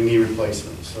 I'm having knee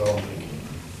replacement, so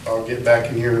I'll get back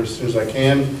in here as soon as I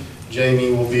can.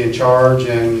 Jamie will be in charge,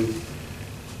 and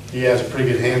he has a pretty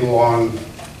good handle on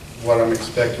what I'm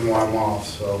expecting while I'm off,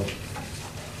 so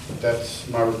that's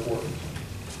my report.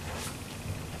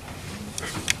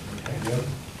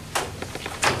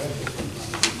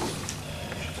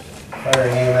 Fire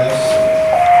and EMS.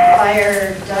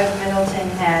 Fire, Doug Middleton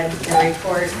had the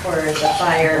report for the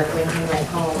fire. When he went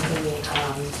home,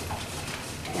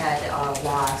 he had a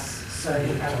loss, so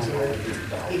he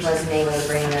wasn't able to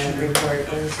bring the report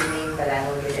into me, but I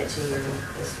will get it to you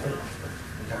this week.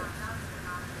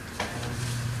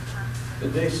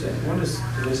 Did they say,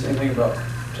 did they say anything about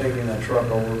taking that truck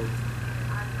over?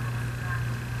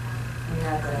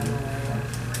 Not that I'm aware of.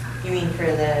 You mean to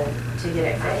get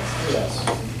it fixed? Yes.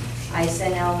 I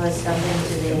sent all the stuff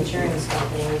into the insurance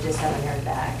company, we just haven't heard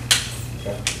back.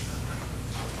 Okay.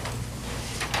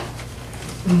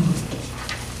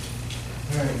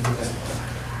 All right,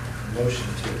 motion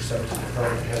to accept the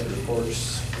department head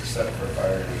reports except for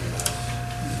fire and EMS.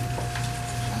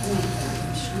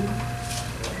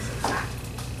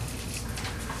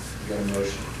 Got a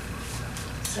motion?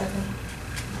 Second.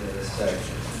 Got a second.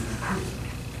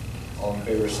 All in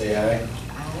favor say aye.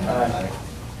 Aye.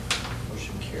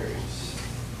 Motion carries.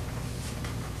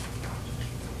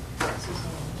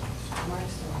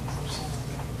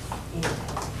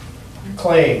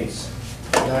 Claims,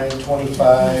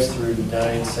 925 through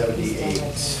 978.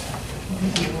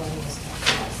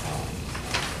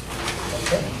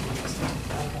 Okay.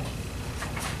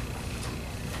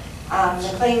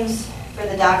 The claims for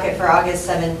the docket for August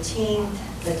 17th,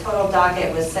 the total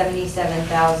docket was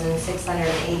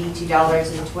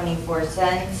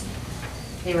 $77,682.24.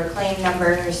 They were claim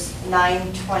numbers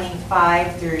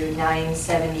 925 through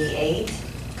 978.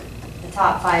 The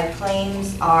top 5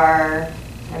 claims are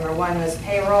Number 1 was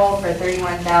payroll for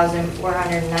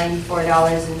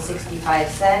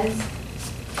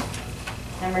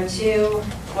 $31,494.65. Number 2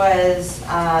 was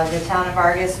the Town of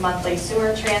Argos monthly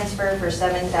sewer transfer for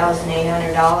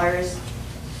 $7,800.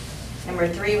 Number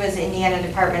 3 was Indiana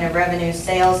Department of Revenue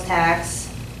sales tax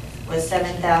was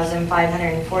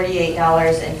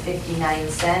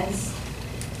 $7,548.59.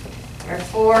 Number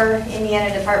 4,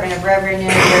 Indiana Department of Revenue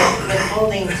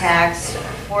withholding tax,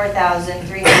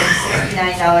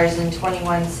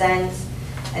 $4,369.21.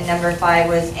 And number 5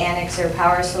 was Annexer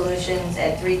Power Solutions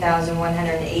at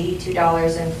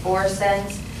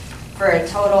 $3,182.04, for a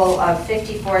total of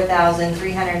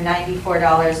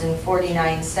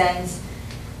 $54,394.49.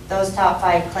 Those top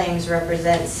 5 claims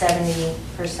represent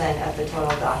 70% of the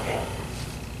total docket.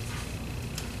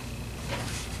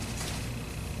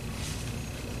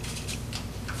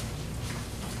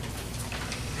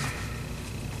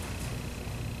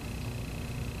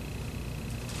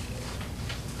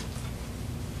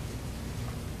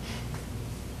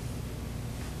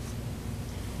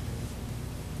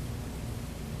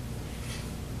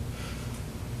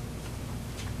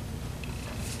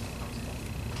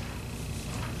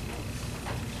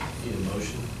 Need a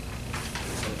motion?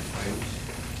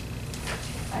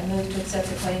 I move to accept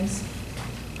the claims.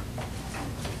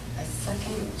 A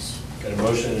second. Got a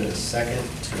motion and a second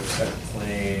to accept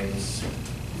claims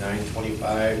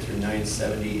 925 through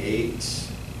 978.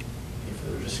 Any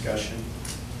further discussion?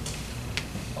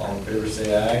 All in favor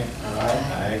say aye.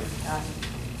 Aye. Aye.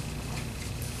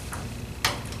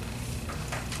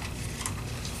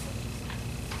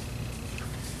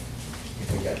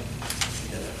 We gotta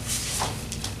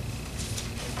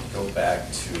go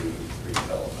back to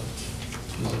redevelopment.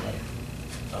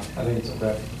 I think it's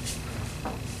okay.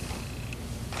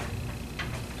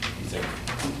 You think?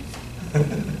 I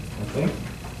think.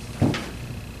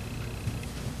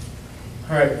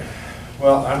 All right,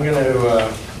 well, I'm going to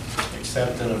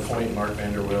accept and appoint Mark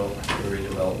Vanderwill to the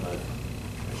redevelopment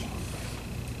commission.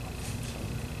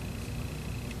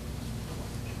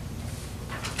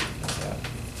 That's that.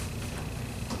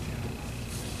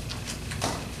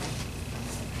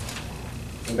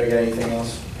 Anybody got anything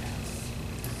else?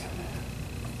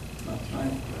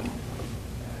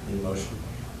 Need a motion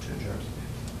to adjourn?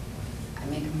 I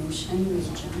make a motion, we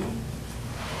adjourn.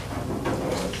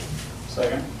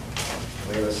 Second.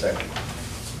 We have a second.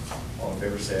 All in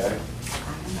favor, say aye.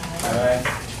 Aye.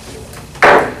 Aye.